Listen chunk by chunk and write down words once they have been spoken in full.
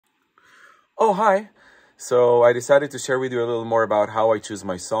Oh, hi. So I decided to share with you a little more about how I choose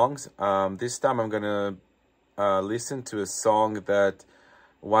my songs. This time I'm gonna listen to a song that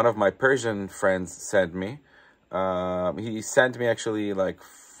one of my Persian friends sent me. He sent me actually like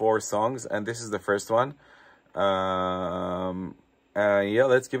 4 songs, and this is the first one. Yeah,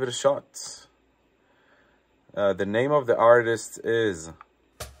 let's give it a shot. The name of the artist is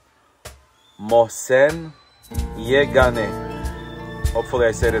Mohsen Yegane. Hopefully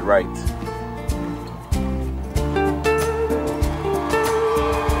I said it right.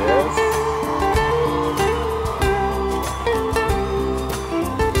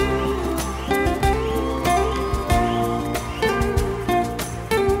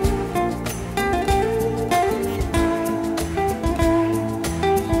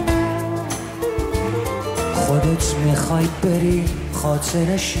 خودت میخوای بری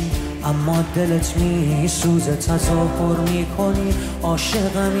خاطرشی اما دلت میسوزه تظاهر میکنی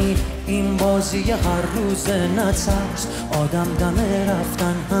عاشقمی این بازی هر روز نترس آدم دم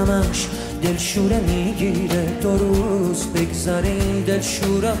رفتن همش دلشوره میگیره 2 روز بگذارین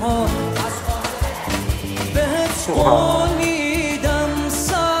دلشوره ها از بهت قول میدم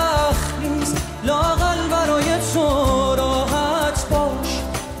سخت نیست لااقل برای تو راحت باش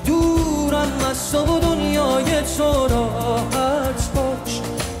دورم از تو و دنیای تو راحت باش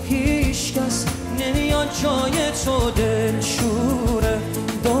هیچ کس نمیاد جای تو دلشوره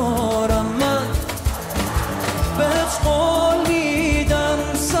دارم من بهت قول میدم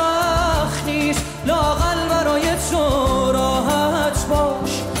سخت نیست لااقل برای تو راحت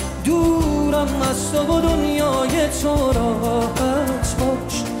باش دورم از تو و دنیای تو راحت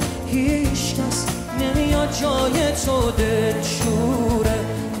باش هیچ کس نمیاد جای تو دلشوره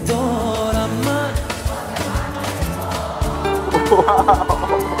دارم من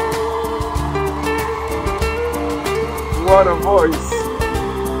What a voice!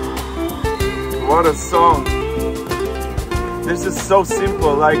 What a song! This is so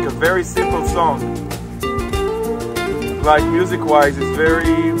simple, like a very simple song. Like music-wise, it's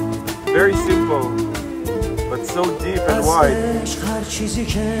very simple, but so deep and wide. هر چیزی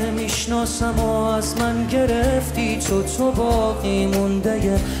که میشناسم و از من گرفتی تو باقی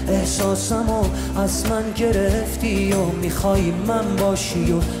مونده احساسم و از من گرفتی و میخوای من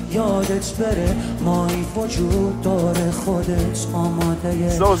باشی و یادت بره مایی وجود داره خودت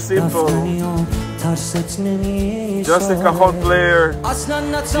آماده رفتنی و ترست نمیساره Just a cajon player, اصلا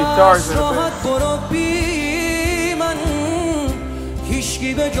guitars نترس راحت برو بی من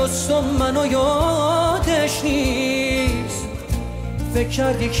هیچکی به جز تو منو یادش نیست فکر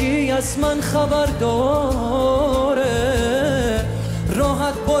کردی کی از من خبر داره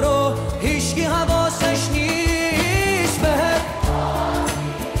راحت برو هیچکی حواسش نیست بهت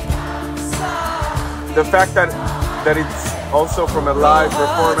the fact that it's also from a live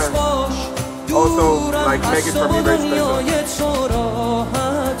performance also like make it for me very special.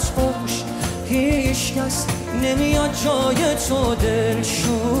 راحت باش هیچ کس نمیاد جای تو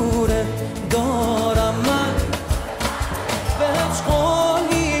دلشوره دارم من بهت قول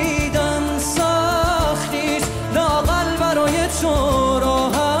میدم سخت نیست لااقل برای تو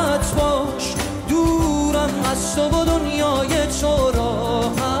راحت باش دورم از تو و دنیای تو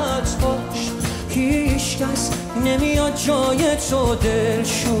راحت باش هیچ کس نمیاد جای تو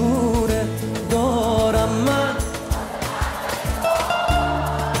دلشوره دارم من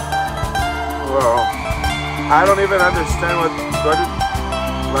Wow. I don't even understand what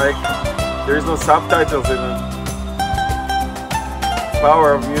like there's no subtitles in it. Power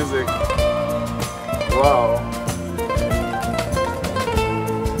of music. Wow.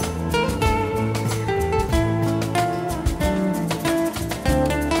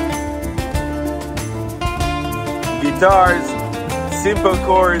 Guitars, simple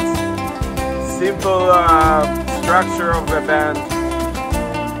chords, simple structure of the band.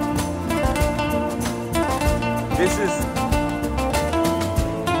 This is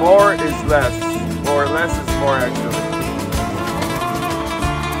more is less, or less is more actually.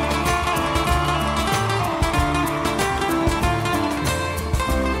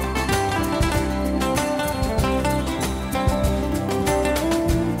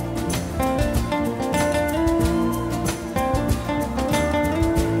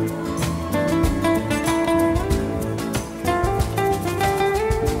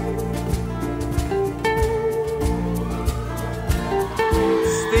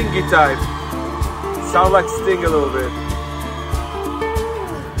 Stingy type. Sound like Sting a little bit.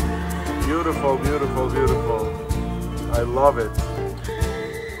 Beautiful, beautiful, beautiful. I love it.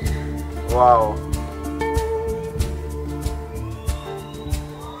 Wow.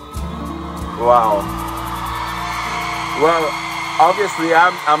 Wow. Well, Obviously,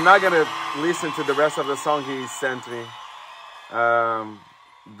 I'm not gonna listen to the rest of the song he sent me.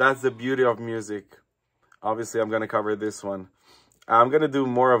 That's the beauty of music. Obviously, I'm gonna cover this one. I'm gonna do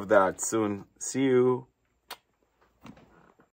more of that soon. See you.